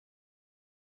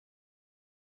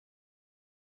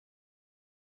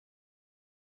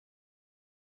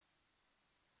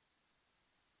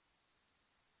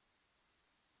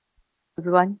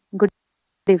everyone. Good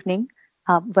evening.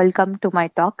 Welcome to my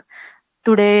talk.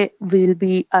 Today we'll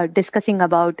be discussing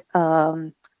about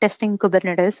testing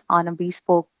Kubernetes on a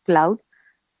bespoke cloud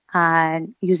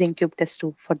and using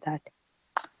Kubetest2 for that.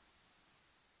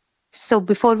 So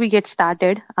before we get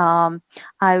started, I'll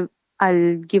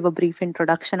give a brief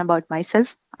introduction about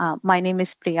myself. My name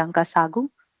is Priyanka Sagu.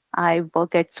 I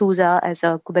work at SUSE as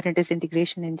a Kubernetes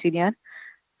integration engineer,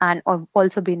 and I've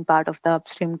also been part of the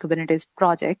upstream Kubernetes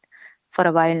project for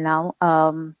a while now.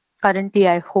 Currently,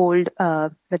 I hold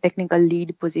the technical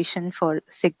lead position for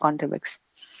SIG Contribix.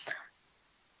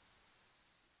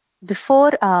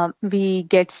 Before we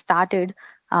get started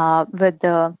with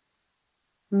the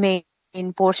main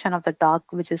portion of the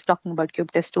talk, which is talking about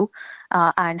Kubetest2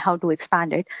 and how to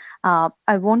expand it,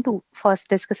 I want to first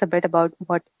discuss a bit about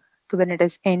what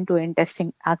Kubernetes end-to-end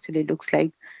testing actually looks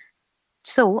like.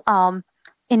 So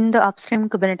in the upstream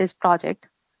Kubernetes project,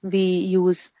 we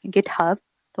use GitHub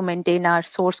to maintain our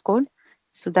source code.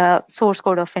 So the source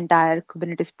code of entire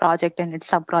Kubernetes project and its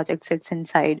sub-project sits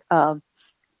inside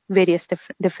various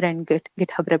different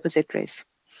GitHub repositories.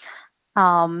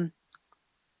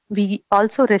 We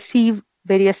also receive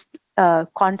various code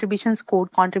contributions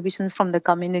from the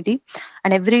community.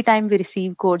 And every time we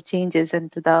receive code changes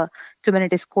into the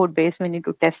Kubernetes code base, we need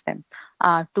to test them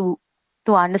to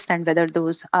understand whether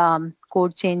those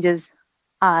code changes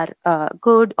are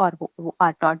good or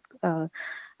are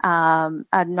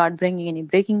not bringing any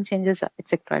breaking changes,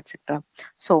 etc., etc.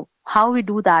 So how we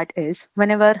do that is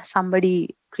whenever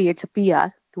somebody creates a PR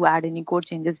to add any code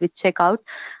changes, we check out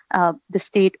the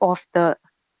state of the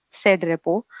said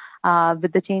repo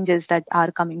with the changes that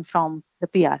are coming from the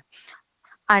PR.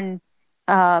 And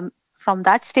from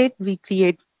that state, we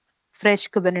create fresh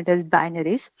Kubernetes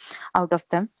binaries out of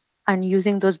them. And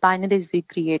using those binaries, we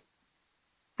create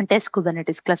a test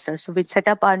Kubernetes cluster. So we set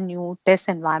up our new test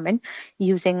environment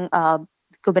using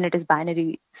Kubernetes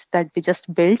binaries that we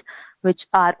just built, which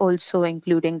are also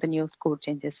including the new code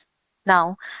changes.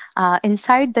 Now,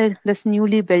 inside this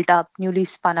newly built up, newly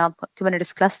spun up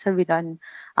Kubernetes cluster, we run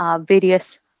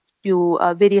various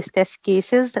test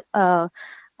cases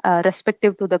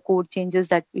respective to the code changes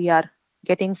that we are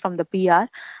getting from the PR.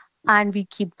 And we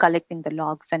keep collecting the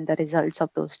logs and the results of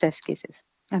those test cases.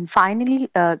 And finally,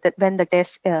 when the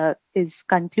test is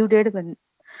concluded, or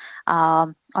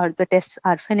the tests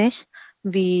are finished,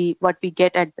 what we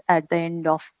get at the end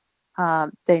of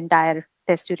the entire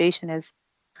test duration is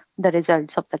the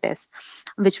results of the test,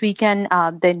 which we can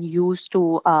then use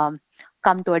to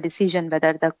come to a decision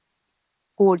whether the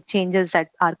code changes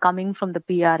that are coming from the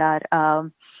PR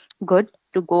are good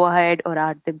to go ahead, or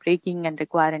are they breaking and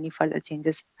require any further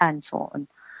changes, and so on.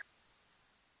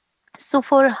 So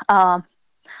for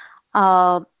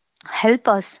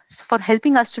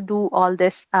helping us to do all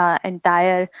this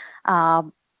entire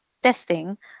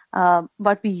testing,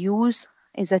 what we use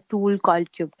is a tool called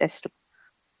Kubetest2.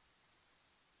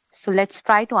 So let's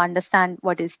try to understand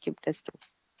what is Kubetest2.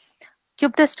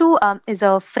 Kubetest2 is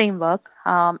a framework,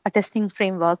 a testing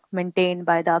framework maintained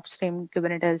by the upstream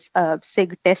Kubernetes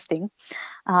SIG Testing.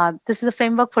 This is a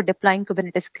framework for deploying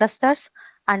Kubernetes clusters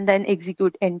and then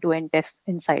execute end-to-end tests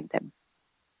inside them.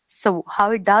 So how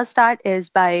it does that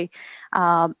is by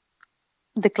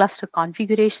the cluster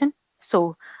configuration.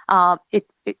 So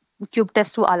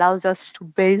Kubetest2 allows us to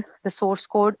build the source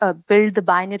code, build the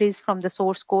binaries from the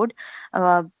source code,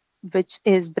 which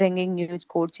is bringing new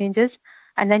code changes,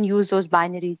 and then use those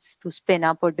binaries to spin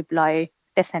up or deploy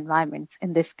test environments,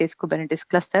 in this case, Kubernetes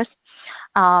clusters,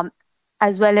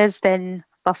 as well as then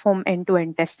perform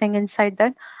end-to-end testing inside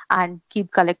that and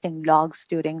keep collecting logs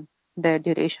during the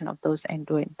duration of those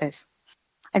end-to-end tests.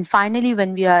 And finally,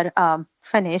 when we are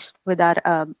finished with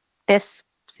our test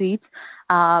suites,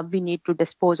 we need to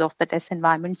dispose of the test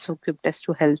environment, so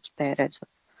Kubetest2 helps there as well.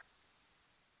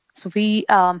 So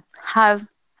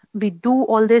we do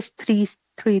all these three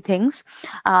things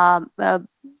across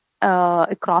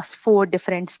 4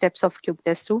 different steps of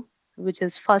Kubetest2, which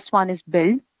is first one is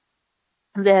build,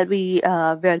 where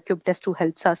Kubetest2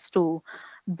 helps us to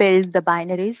build the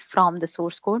binaries from the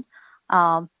source code.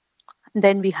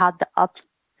 Then we have the up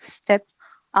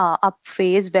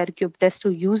phase, where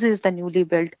Kubetest2 uses the newly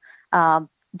built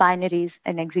binaries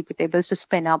and executables to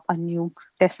spin up a new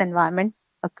test environment,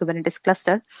 a Kubernetes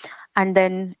cluster. And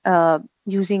then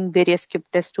using various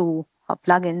Kubetest2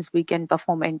 plugins, we can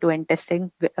perform end-to-end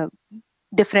testing,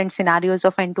 different scenarios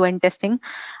of end-to-end testing.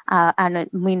 And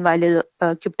meanwhile,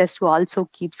 Kubetest2 also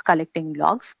keeps collecting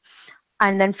logs.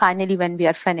 And then finally, when we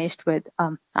are finished with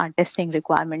our testing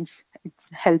requirements, it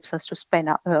helps us to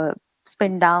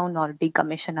spin down or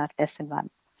decommission our test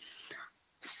environment.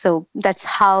 So that's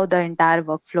how the entire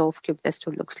workflow of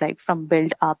Kubetest2 looks like, from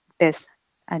build up, test,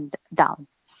 and down.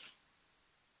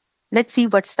 Let's see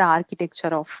what's the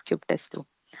architecture of Kubetest2.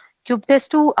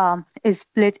 Kubetest2 is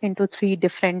split into 3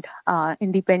 different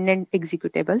independent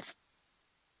executables.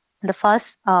 The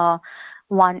first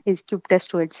one is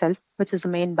Kubetest2 itself, which is the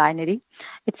main binary.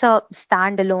 It's a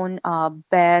standalone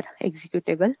bare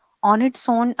executable. On its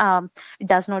own, it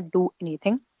does not do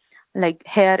anything. Like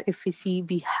here, if we see,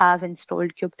 we have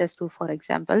installed Kubetest2, for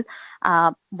example.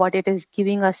 What it is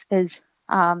giving us is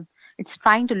it's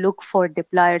trying to look for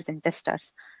deployers and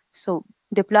testers. So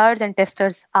deployers and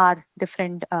testers are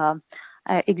different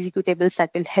executables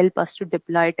that will help us to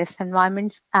deploy test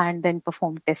environments and then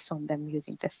perform tests on them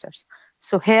using testers.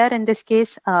 So here in this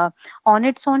case, on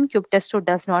its own, Kubetest2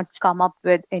 does not come up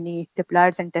with any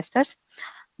deployers and testers.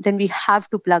 Then we have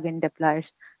to plug in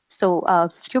deployers. So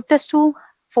Kubetest2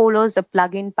 follows a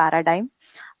plugin paradigm,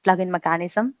 plugin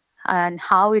mechanism, and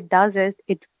how it does is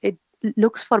it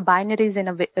looks for binaries in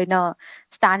a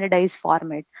standardized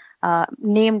format,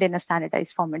 named in a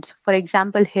standardized format. So for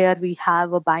example, here we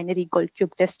have a binary called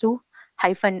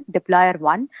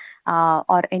Kubetest2-deployer1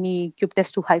 or any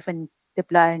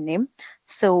Kubetest2-deployer name.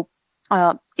 So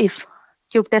if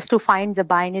Kubetest2 finds a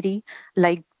binary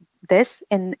like this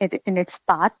in its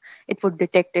path, it would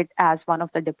detect it as one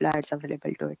of the deployers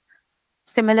available to it.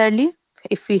 Similarly,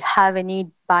 if we have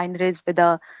any binaries with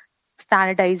a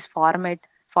standardized formatted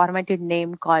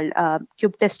name called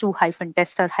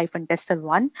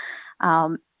Kubetest2-tester-tester1,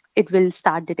 it will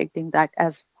start detecting that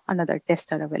as another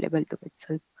tester available to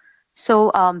itself.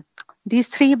 So these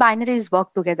 3 binaries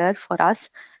work together for us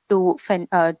to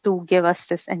give us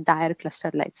this entire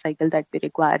cluster lifecycle that we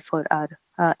require for our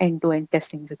end-to-end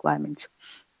testing requirements.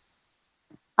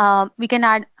 We can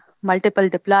add multiple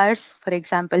deployers. For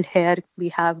example, here we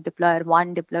have deployer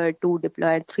 1, deployer 2,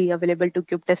 deployer 3 available to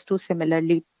Kubetest2.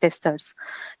 Similarly, testers,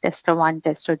 tester 1,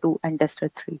 tester 2, and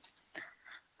tester 3.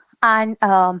 And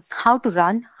how to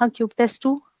run a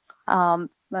Kubetest2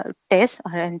 test,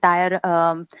 our entire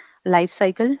life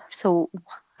cycle. So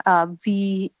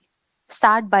we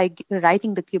start by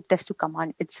writing the Kubetest2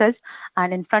 command itself,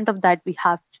 and in front of that we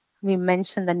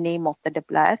mention the name of the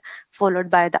deployer,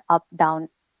 followed by the up down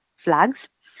flags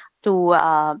to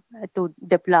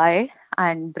deploy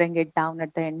and bring it down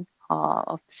at the end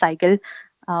of the cycle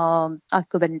of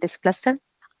Kubernetes cluster.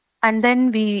 And then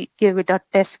we give it a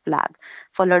test flag,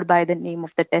 followed by the name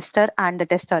of the tester and the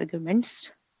test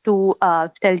arguments to tell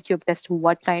Kubetest2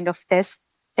 what kind of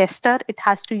tester it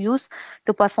has to use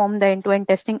to perform the end-to-end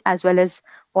testing, as well as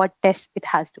what tests it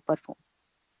has to perform.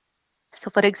 So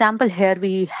for example, here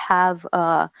we have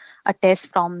a test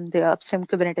from the upstream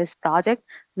Kubernetes project,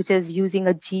 which is using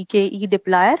a GKE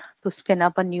deployer to spin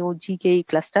up a new GKE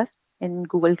cluster in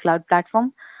Google Cloud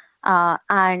Platform.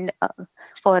 It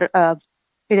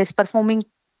is performing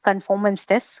conformance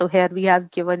tests. So here we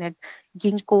have given it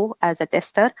Ginkgo as a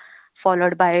tester,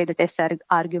 followed by the test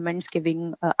arguments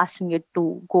asking it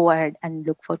to go ahead and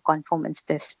look for conformance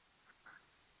tests.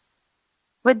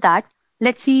 With that,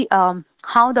 let's see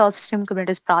how the upstream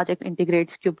Kubernetes project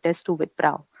integrates Kubetest2 with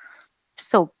Brow.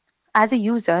 So as a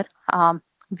user,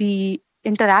 we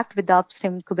interact with the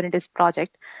upstream Kubernetes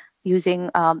project using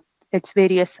its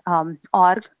various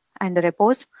org and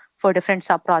repos for different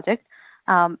sub-projects.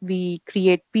 We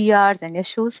create PRs and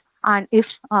issues. And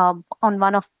if on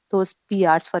one of those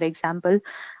PRs, for example,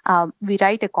 we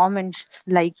write a comment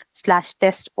like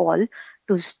 /test all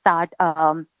to start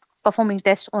performing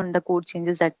tests on the code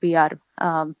changes that we are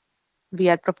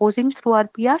proposing through our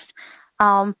PRs.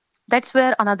 That's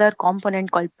where another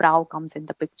component called Prow comes in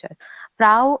the picture.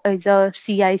 Prow is a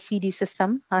CI/CD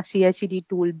system, a CI/CD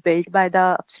tool built by the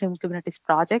upstream Kubernetes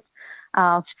project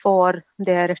for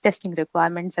their testing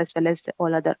requirements, as well as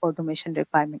all other automation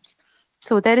requirements.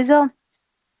 So there is a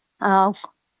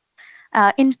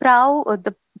in Prow,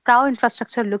 the Prow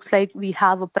infrastructure looks like we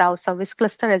have a Prow service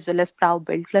cluster as well as Prow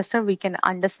build cluster. We can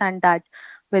understand that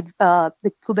with the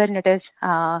Kubernetes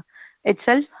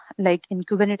itself. Like in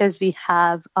Kubernetes, we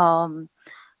have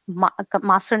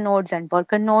master nodes and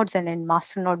worker nodes, and in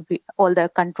master node, all the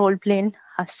control plane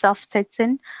stuff sits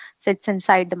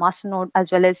inside the master node,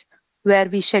 as well as where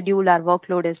we schedule our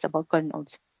workload is the worker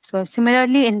nodes. So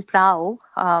similarly in Prow,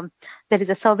 there is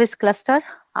a service cluster,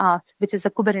 which is a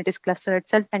Kubernetes cluster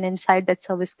itself, and inside that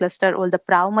service cluster, all the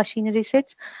Prow machinery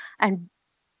sits, and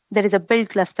there is a build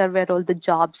cluster where all the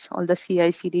jobs, all the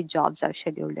CI/CD jobs are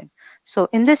scheduled in. So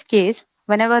in this case,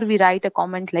 whenever we write a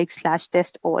comment like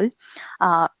 /test all,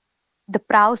 the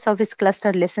Prow service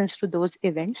cluster listens to those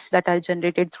events that are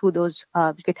generated through those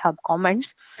GitHub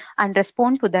comments and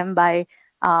respond to them by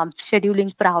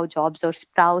scheduling PROW jobs or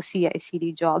PROW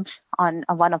CI/CD jobs on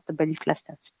one of the build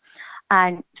clusters.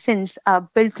 And since a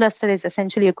build cluster is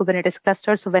essentially a Kubernetes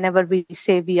cluster, so whenever we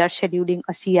say we are scheduling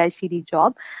a CI/CD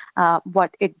job,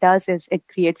 what it does is it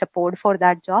creates a pod for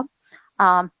that job.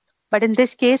 But in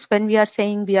this case, when we are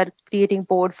saying we are creating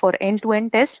pod for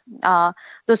end-to-end tests,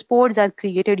 those pods are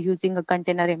created using a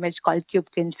container image called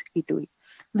kubekins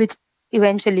which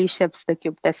eventually ships the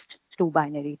Kubetest2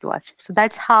 binary to us. So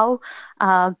that's how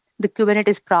the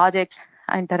Kubernetes project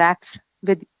interacts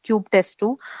with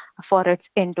Kubetest2 for its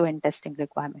end-to-end testing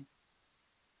requirement.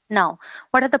 Now,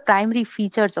 what are the primary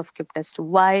features of Kubetest2?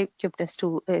 Why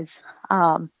Kubetest2 is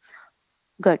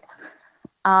good?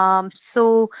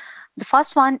 So the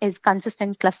first one is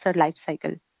consistent cluster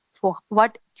lifecycle. So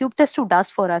what Kubetest2 does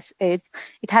for us is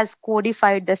it has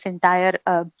codified this entire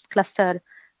cluster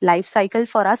lifecycle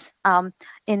for us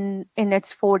in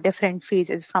its 4 different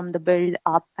phases, from the build,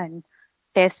 up, and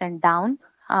test, and down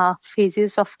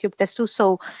phases of Kubetest2.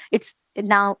 So it's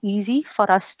now easy for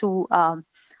us to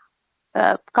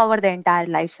cover the entire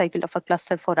lifecycle of a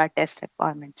cluster for our test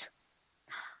requirements.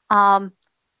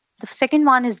 The second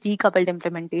one is decoupled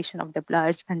implementation of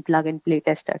deployers and plug-and-play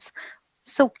testers.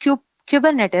 So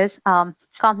Kubernetes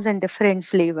comes in different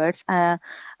flavors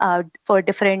for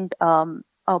different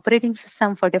operating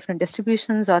system, for different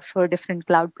distributions, or for different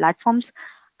cloud platforms.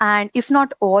 And if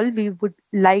not all, we would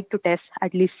like to test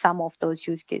at least some of those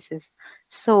use cases.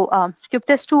 So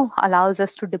Kubetest2 allows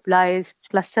us to deploy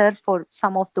cluster for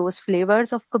some of those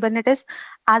flavors of Kubernetes,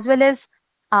 as well as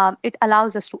it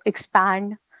allows us to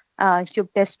expand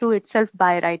Kubetest2 itself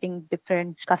by writing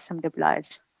different custom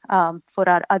deployers for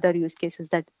our other use cases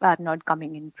that are not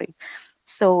coming in free.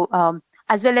 So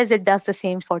as well as it does the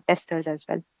same for testers as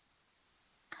well.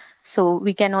 So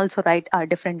we can also write our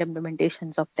different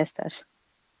implementations of testers.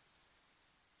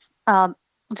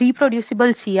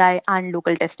 Reproducible CI and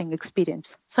local testing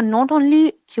experience. So not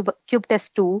only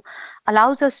Kubetest2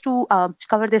 allows us to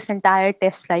cover this entire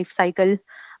test life cycle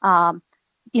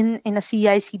in a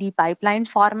CI/CD pipeline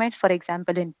format, for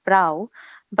example, in PROW,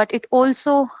 but it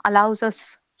also allows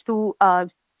us to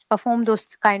perform those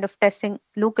kind of testing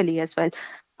locally as well.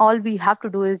 All we have to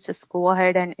do is just go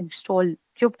ahead and install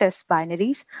kubetest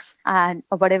binaries and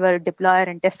whatever deployer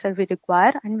and tester we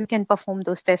require, and we can perform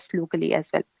those tests locally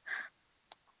as well.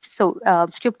 So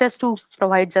Kubetest2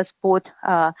 provides us both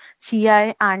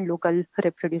CI and local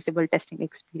reproducible testing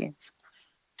experience.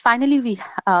 Finally, we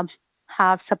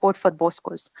have support for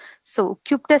Boscos. So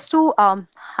Kubetest2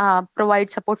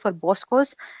 provides support for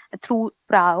Boscos through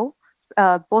PROW.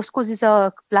 Boscos is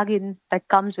a plugin that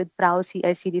comes with PROW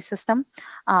CI/CD system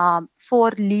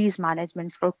for lease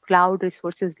management, for cloud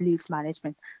resources lease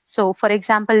management. So for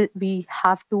example, we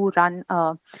have to run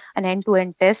an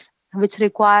end-to-end test which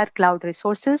require cloud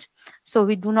resources. So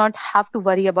we do not have to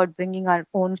worry about bringing our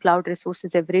own cloud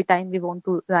resources every time we want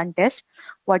to run tests.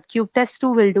 What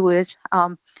Kubetest2 will do is,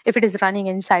 if it is running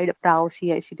inside a PROW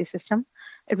CI/CD system,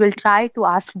 it will try to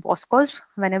ask Boscos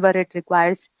whenever it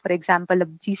requires, for example, a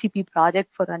GCP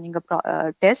project for running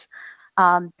a test.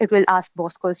 It will ask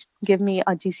Boscos, give me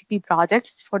a GCP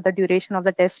project for the duration of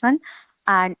the test run.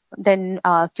 And then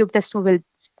Kubetest2 will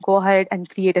go ahead and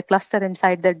create a cluster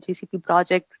inside that GCP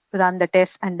project, run the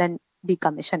test, and then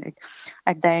decommission it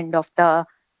at the end of the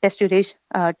test duration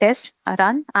test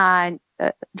run, and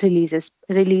release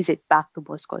it back to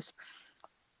Boscos.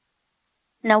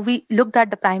 Now we looked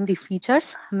at the primary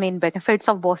features, main benefits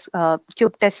of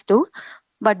Kubetest2,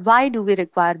 but why do we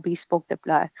require bespoke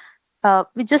deployer?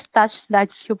 We just touched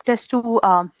that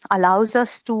Kubetest2 allows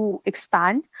us to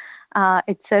expand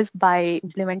itself by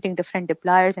implementing different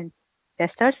deployers and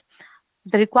testers.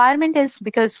 The requirement is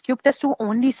because Kubetest2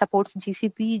 only supports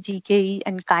GCP, GKE,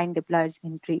 and KinD deployers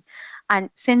entry. And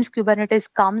since Kubernetes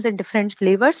comes in different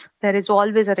flavors, there is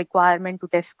always a requirement to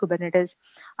test Kubernetes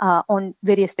on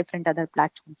various different other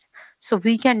platforms. So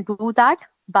we can do that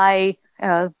by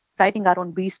writing our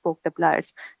own bespoke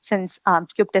deployers, since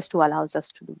Kubetest2 allows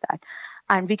us to do that.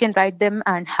 And we can write them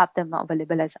and have them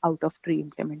available as out-of-tree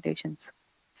implementations.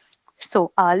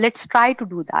 So let's try to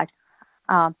do that.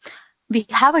 We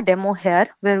have a demo here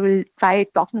where we'll try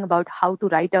talking about how to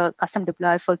write a custom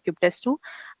deployer for Kubetest2,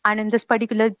 and in this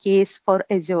particular case for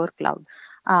Azure Cloud,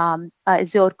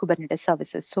 Azure Kubernetes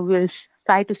Services. So we'll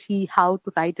try to see how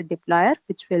to write a deployer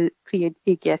which will create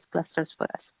AKS clusters for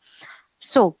us.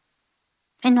 So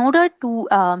in order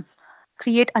to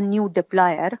create a new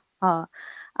deployer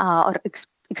or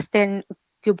extend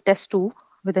Kubetest2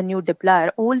 with a new deployer,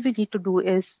 all we need to do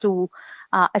is to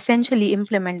essentially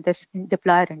implement this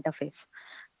deployer interface.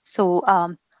 So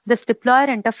this deployer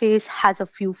interface has a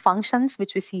few functions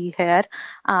which we see here,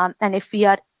 and if we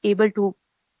are able to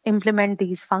implement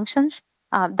these functions,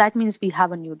 that means we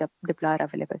have a new deployer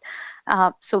available.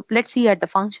 So let's see at the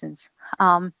functions.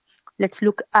 Let's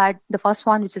look at the first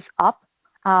one, which is up.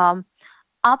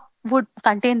 Up would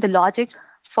contain the logic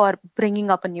for bringing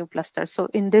up a new cluster. So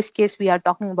in this case, we are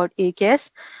talking about AKS.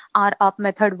 Our up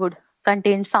method would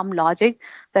contain some logic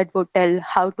that would tell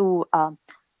how to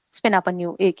spin up a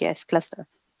new AKS cluster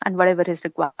and whatever is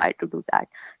required to do that.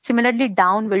 Similarly,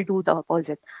 down will do the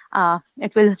opposite.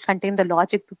 It will contain the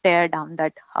logic to tear down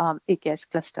that AKS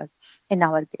cluster in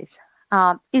our case.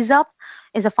 IsUp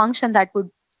is a function that would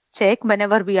check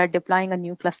whenever we are deploying a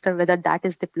new cluster, whether that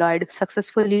is deployed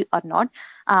successfully or not.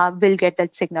 We'll get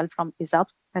that signal from IsUp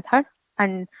method.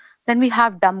 And then we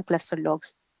have dump cluster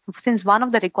logs. Since one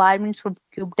of the requirements for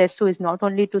Kubetest2 is not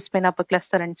only to spin up a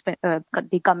cluster and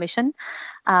decommission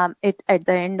it at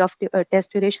the end of the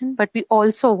test duration, but we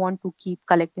also want to keep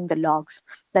collecting the logs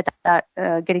that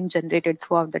are getting generated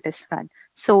throughout the test run.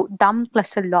 So dump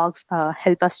cluster logs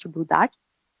help us to do that.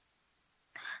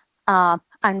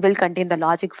 And will contain the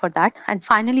logic for that. And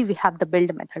finally, we have the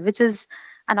build method, which is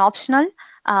an optional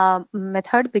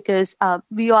method because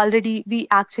we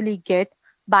actually get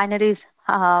binaries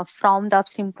from the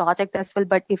upstream project as well.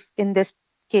 But if in this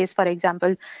case, for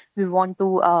example, we want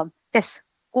to test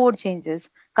code changes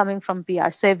coming from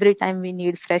PR, so every time we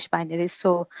need fresh binaries.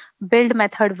 So build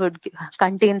method would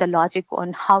contain the logic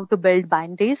on how to build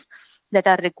binaries that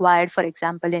are required, for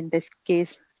example, in this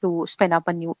case, to spin up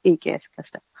a new AKS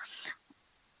cluster.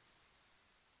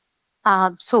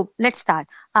 So let's start.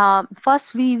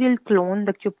 First, we will clone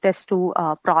the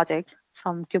Kubetest2 project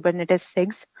from Kubernetes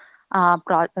SIG's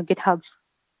GitHub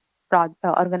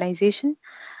organization.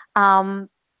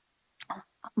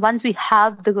 Once we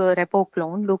have the repo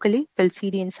clone locally, we'll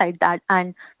cd inside that.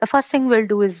 And the first thing we'll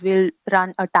do is we'll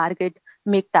run a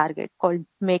make target called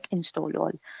make install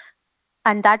all.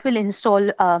 And that will install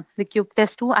the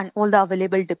Kubetest2 and all the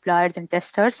available deployers and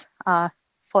testers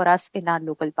for us in our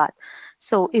local path.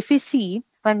 So if we see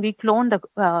when we clone the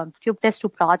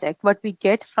Kubetest2 project, what we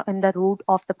get in the root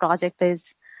of the project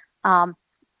is are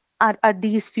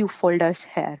these few folders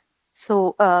here.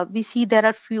 So we see there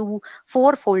are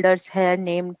four folders here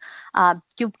named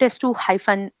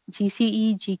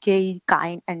Kubetest2-GCE, GKE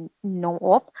KinD, and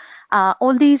NoOp.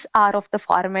 All these are of the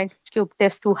format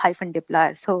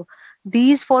Kubetest2-Deployer. So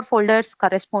these four folders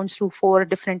corresponds to 4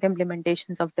 different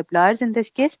implementations of deployers in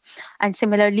this case. And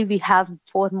similarly, we have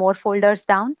 4 more folders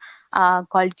down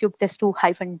called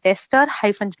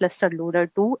Kubetest2-Tester-Cluster Loader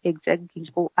 2, exec,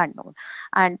 Ginkgo, and Node.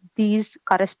 And these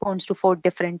corresponds to 4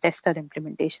 different tester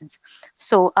implementations.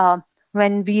 So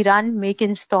when we run make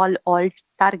install all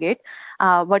target,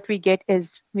 what we get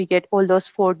is we get all those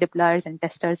 4 deployers and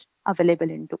testers available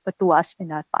to us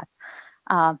in our path,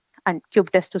 and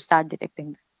Kubetest2 start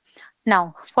detecting them.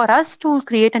 Now, for us to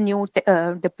create a new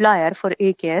deployer for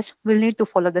AKS, we'll need to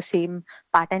follow the same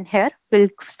pattern here. We'll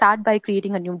start by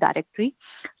creating a new directory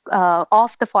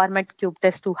of the format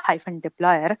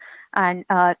Kubetest2-Deployer. And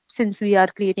since we are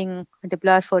creating a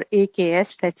deployer for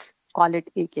AKS, let's call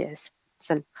it AKS.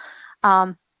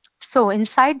 So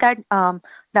inside that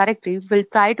directory, we'll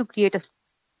try to create a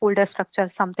folder structure,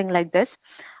 something like this.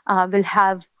 We'll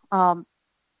have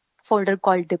folder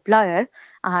called deployer,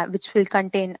 which will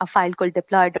contain a file called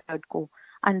deployer.go.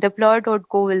 And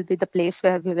deployer.go will be the place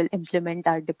where we will implement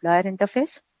our deployer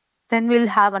interface. Then we'll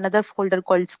have another folder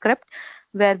called script,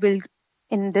 where we'll,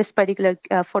 in this particular,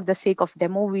 for the sake of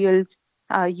demo, we will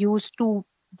use 2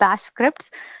 bash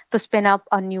scripts to spin up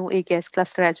a new AKS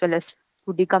cluster as well as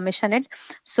to decommission it.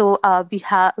 So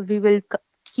we will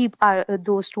keep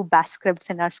those 2 bash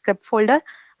scripts in our script folder,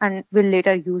 and we'll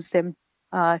later use them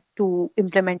to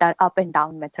implement our up and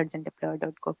down methods in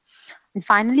deployer.go. And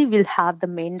finally, we'll have the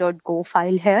main.go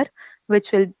file here,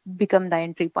 which will become the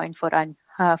entry point for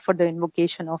the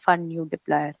invocation of our new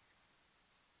deployer.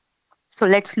 So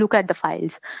let's look at the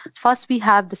files. First, we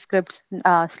have the scripts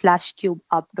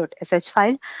 /kubeup.sh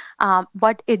file.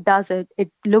 What it does,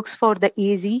 it looks for the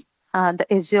AZ, the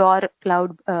Azure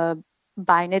Cloud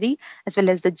binary, as well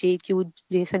as the JQ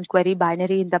JSON query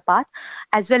binary in the path,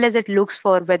 as well as it looks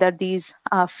for whether these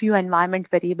few environment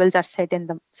variables are set in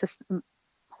the system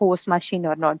host machine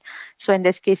or not. So in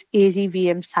this case, AZ,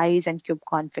 VM size, and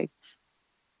kubeconfig.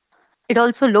 It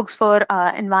also looks for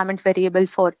environment variable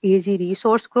for AZ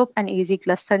resource group and AZ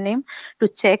cluster name to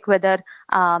check whether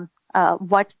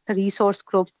what resource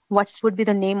group, what would be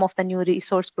the name of the new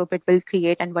resource group it will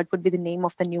create, and what would be the name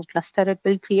of the new cluster it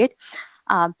will create.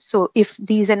 So if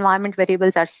these environment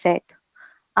variables are set,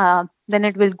 then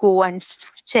it will go and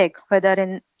check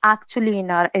whether actually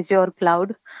in our Azure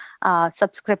cloud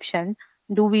subscription,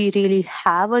 do we really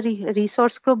have a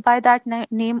resource group by that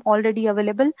name already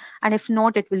available? And if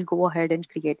not, it will go ahead and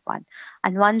create one.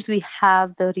 And once we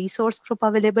have the resource group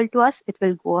available to us, it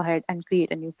will go ahead and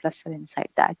create a new cluster inside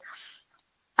that.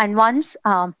 And once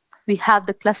we have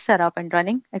the cluster up and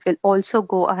running, it will also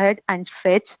go ahead and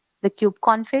fetch the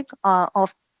kubeconfig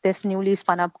of this newly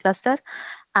spun up cluster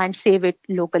and save it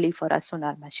locally for us on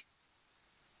our machine.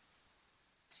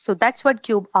 So that's what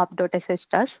kubeup.sh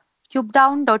does.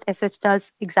 Kubedown.sh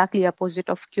does exactly opposite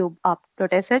of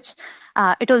kubeup.sh.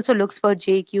 It also looks for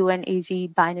JQ and AZ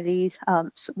binaries,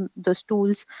 so those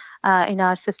tools in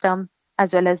our system,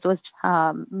 as well as those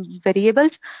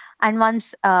variables. And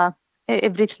once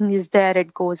everything is there,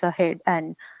 it goes ahead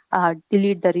and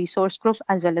delete the resource group,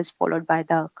 as well as followed by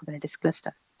the Kubernetes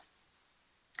cluster.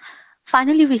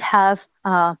 Finally, we have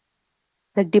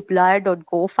the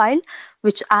deployer.go file,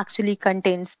 which actually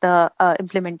contains the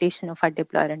implementation of our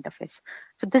deployer interface.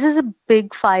 So this is a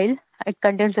big file. It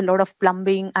contains a lot of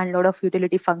plumbing and a lot of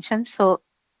utility functions. So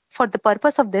for the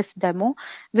purpose of this demo,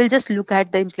 we'll just look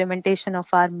at the implementation of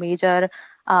our major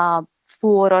 4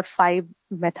 or 5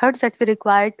 methods that we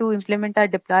require to implement our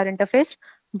deployer interface.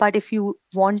 But if you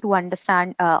want to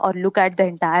understand or look at the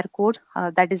entire code,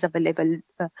 that is available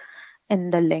in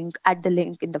the link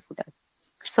in the footer.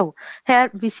 So here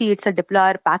we see it's a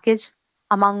deployer package.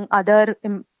 Among other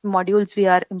modules, we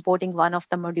are importing one of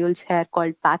the modules here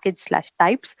called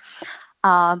package/types.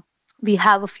 We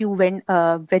have a few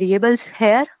variables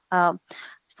here.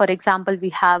 For example, we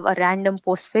have a random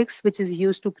postfix, which is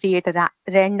used to create a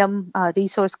random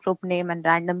resource group name and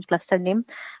random cluster name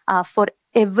for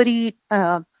every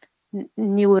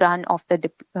new run of the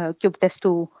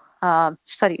Kubetest2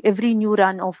 every new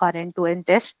run of our end-to-end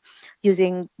test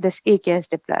using this AKS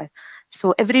deployer.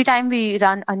 So every time we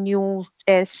run a new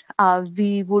test,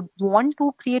 we would want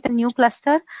to create a new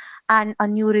cluster and a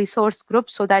new resource group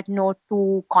so that no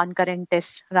 2 concurrent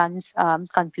test runs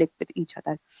conflict with each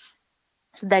other.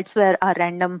 So that's where our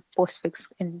random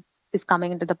postfix is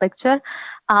coming into the picture.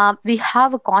 We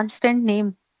have a constant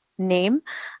name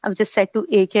which is set to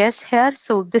AKS here.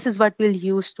 So this is what we'll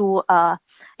use to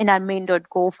in our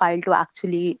main.go file to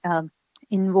actually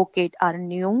invocate our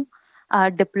new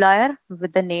deployer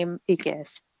with the name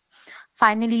AKS.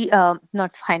 Finally,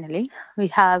 we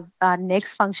have our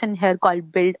next function here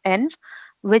called build-env,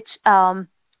 which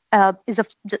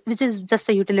is just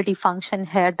a utility function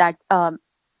here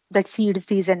that seeds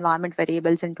these environment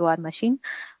variables into our machine,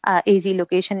 AZ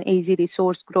location, AZ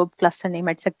resource group, cluster name,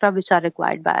 etc., which are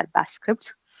required by our bash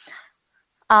scripts.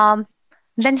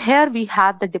 Then here we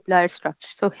have the deployer struct.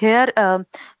 So here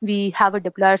we have a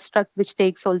deployer struct which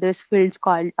takes all these fields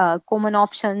called common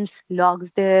options,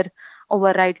 logs there,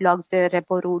 override logs there,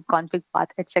 repo root, config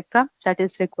path, etc. that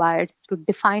is required to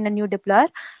define a new deployer.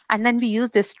 And then we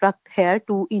use this struct here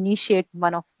to initiate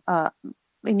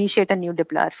a new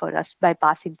deployer for us by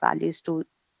passing values to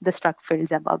the struct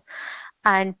fields above.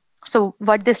 And so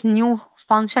what this new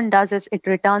function does is it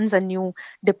returns a new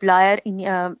deployer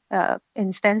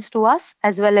instance to us,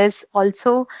 as well as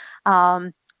also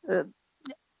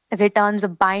returns a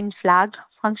bind flag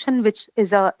function, which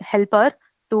is a helper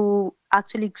to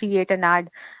actually create and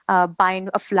add bind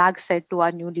a flag set to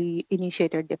our newly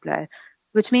initiated deployer.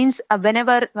 Which means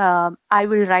whenever I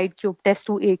will write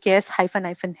kubetest2 AKS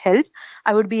 --help,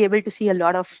 I would be able to see a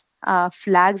lot of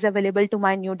flags available to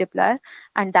my new deployer,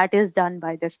 and that is done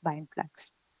by this bind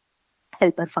flags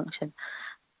helper function.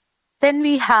 Then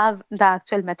we have the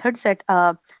actual methods that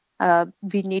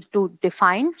we need to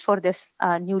define for this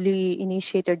newly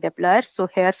initiated deployer. So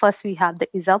here first we have the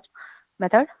isup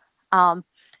method.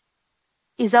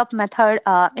 isup method,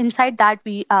 inside that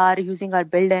we are using our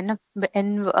build-in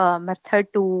method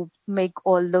to make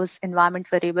all those environment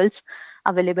variables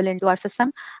available into our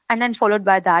system. And then followed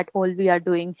by that, all we are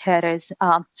doing here is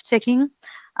checking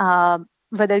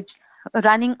whether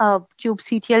running a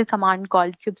kubectl command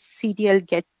called kubectl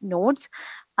get nodes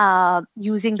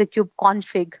using the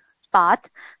kubeconfig path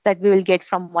that we will get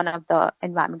from one of the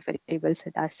environment variables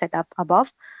that are set up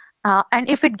above. And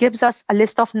if it gives us a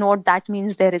list of nodes, that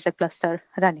means there is a cluster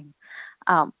running.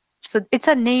 So it's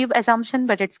a naive assumption,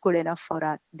 but it's good enough for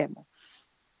our demo.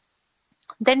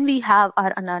 Then we have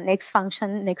our next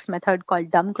method called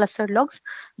dump cluster logs,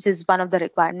 which is one of the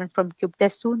requirements from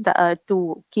Kubetest2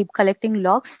 to keep collecting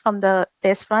logs from the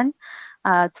test run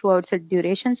throughout the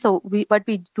duration. So what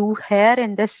we do here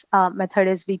in this method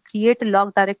is we create a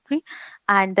log directory,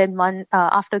 and then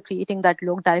after creating that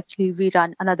log directory, we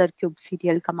run another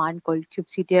kubectl command called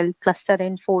kubectl cluster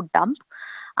info dump,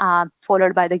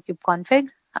 followed by the kubeconfig.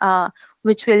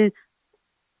 which will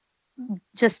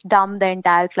just dump the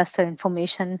entire cluster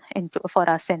information for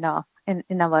us in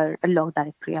our log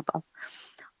directory above.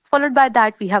 Followed by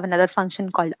that, we have another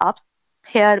function called up.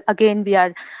 Here again, we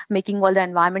are making all the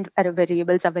environment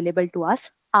variables available to us.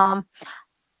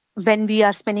 When we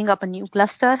are spinning up a new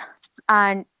cluster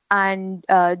and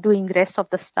doing rest of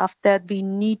the stuff there, we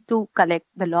need to collect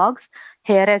the logs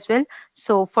here as well.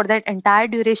 So for that entire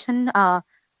duration,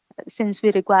 since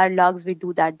we require logs, we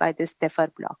do that by this defer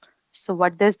block. So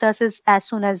what this does is, as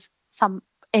soon as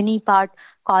any part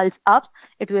calls up,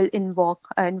 it will invoke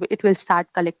and it will start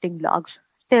collecting logs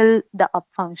till the up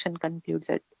function concludes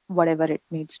it, whatever it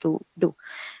needs to do,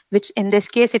 which in this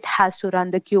case, it has to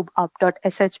run the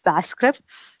kubeup.sh bash script,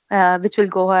 which will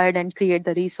go ahead and create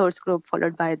the resource group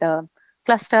followed by the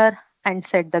cluster and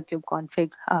set the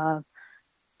kubeconfig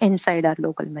inside our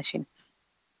local machine.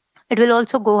 It will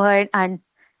also go ahead and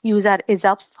use our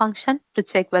isup function to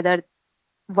check whether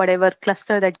whatever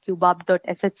cluster that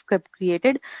kubeup.sh script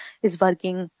created is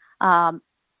working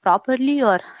properly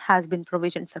or has been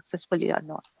provisioned successfully or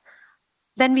not.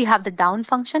 Then we have the down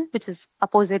function, which is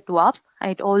opposite to up.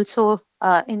 It also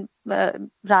runs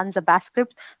a bash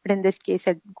script, but in this case,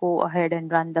 it go ahead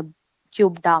and run the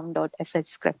kubedown.sh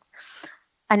script.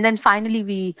 And then finally,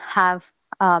 we have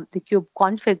the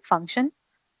kubeconfig function,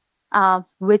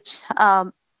 which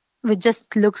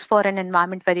just looks for an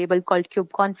environment variable called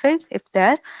kubeconfig if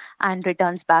there, and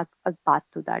returns back a path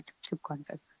to that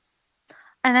kubeconfig.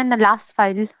 And then the last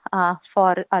file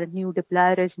for our new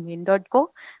deployer is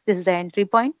main.go. This is the entry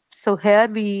point. So here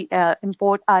we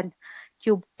import our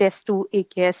Kubetest2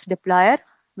 AKS deployer,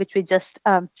 which we just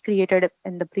created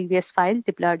in the previous file,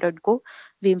 deployer.go.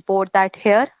 We import that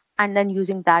here, and then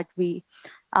using that, we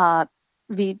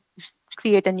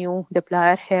create a new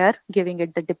deployer here, giving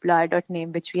it the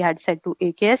deployer.name, which we had set to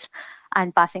AKS,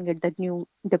 and passing it the new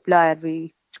deployer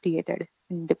we created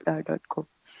in deployer.go.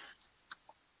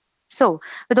 So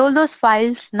with all those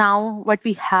files, now what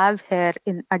we have here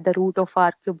at the root of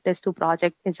our Kubetest2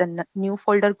 project is a new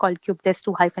folder called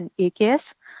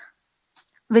kubetest2-AKS,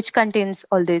 which contains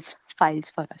all these files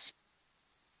for us.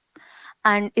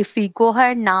 And if we go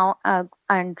ahead now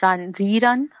and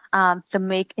rerun the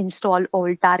make install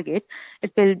all target,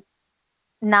 it will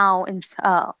now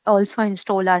also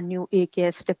install our new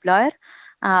AKS deployer,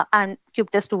 and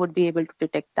Kubetest2 would be able to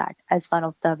detect that as one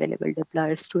of the available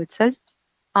deployers to itself.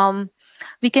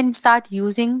 We can start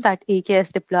using that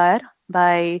AKS deployer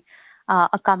by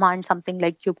a command, something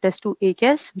like kubetest2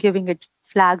 AKS, giving it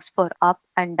flags for up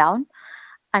and down.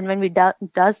 And when we do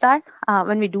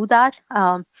that,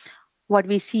 what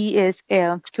we see is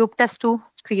Kubetest2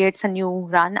 creates a new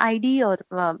run ID or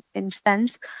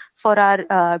instance for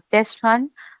our test run.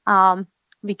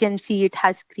 We can see it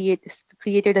has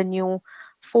created a new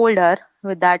folder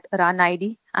with that run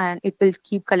ID, and it will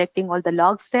keep collecting all the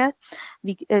logs there.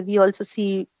 We also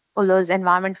see all those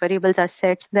environment variables are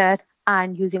set there,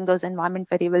 and using those environment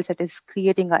variables, it is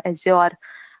creating a Azure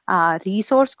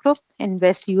resource group in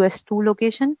West US2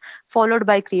 location, followed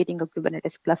by creating a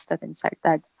Kubernetes cluster inside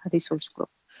that resource group.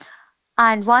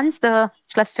 And once the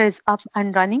cluster is up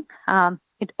and running,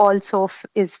 it also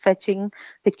is fetching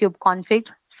the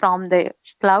kubeconfig from the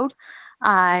cloud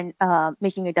and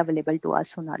making it available to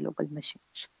us on our local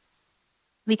machines.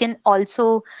 We can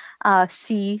also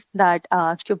see that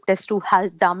Kubetest2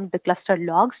 has dumped the cluster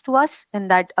logs to us in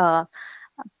that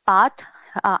path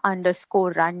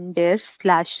underscore run dir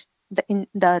slash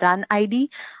the run ID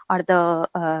or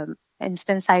the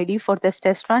instance ID for this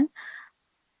test run,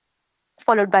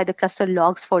 followed by the cluster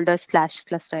logs folder slash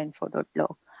cluster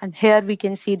info.log. And here we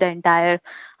can see the entire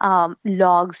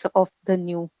logs of the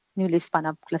newly spun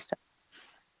up cluster.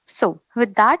 So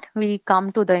with that, we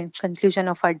come to the conclusion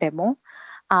of our demo.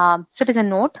 So as a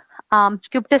note,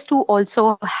 Kubetest2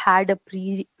 also had a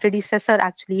predecessor,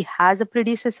 actually has a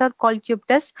predecessor called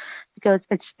Kubetest, because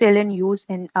it's still in use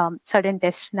in certain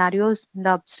test scenarios in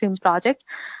the upstream project.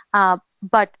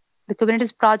 But the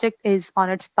Kubernetes project is on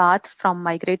its path from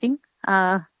migrating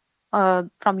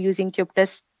from using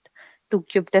Kubetest to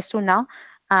Kubetest2 now,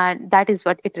 and that is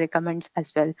what it recommends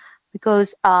as well,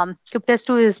 because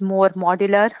Kubetest2 is more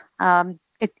modular.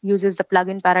 It uses the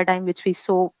plugin paradigm, which we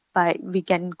saw we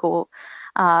can go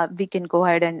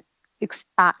ahead and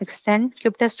extend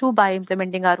Kubetest2 by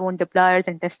implementing our own deployers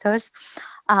and testers,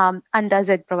 and thus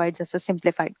it provides us a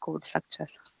simplified code structure.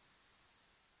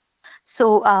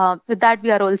 So with that,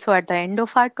 we are also at the end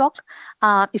of our talk.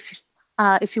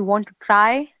 If you want to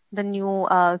try the new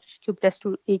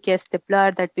Kubetest2 AKS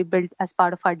deployer that we built as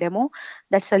part of our demo,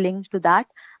 that's a link to that.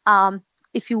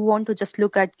 If you want to just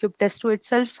look at Kubetest2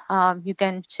 itself, you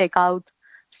can check out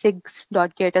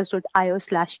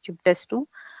sigs.ktest.io/kubetest2.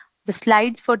 The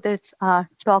slides for this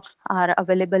talk are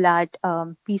available at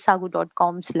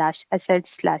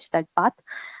psagu.com/assets/that path.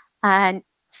 And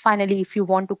finally, if you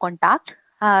want to contact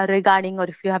regarding, or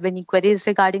if you have any queries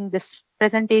regarding this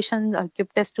presentation or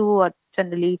Kubetest2 or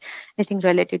generally anything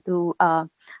related to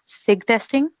SIG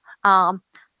testing,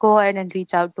 go ahead and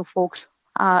reach out to folks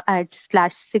at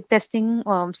 /SIG testing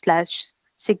 /SIG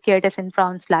KTest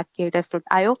from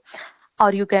 /KTest.io,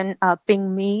 or you can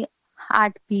ping me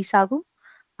at psagu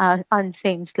on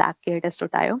same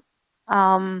 /KTest.io.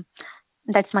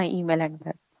 That's my email and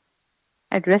web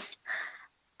address.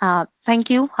 Thank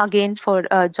you again for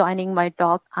joining my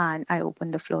talk, and I open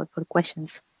the floor for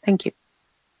questions. Thank you.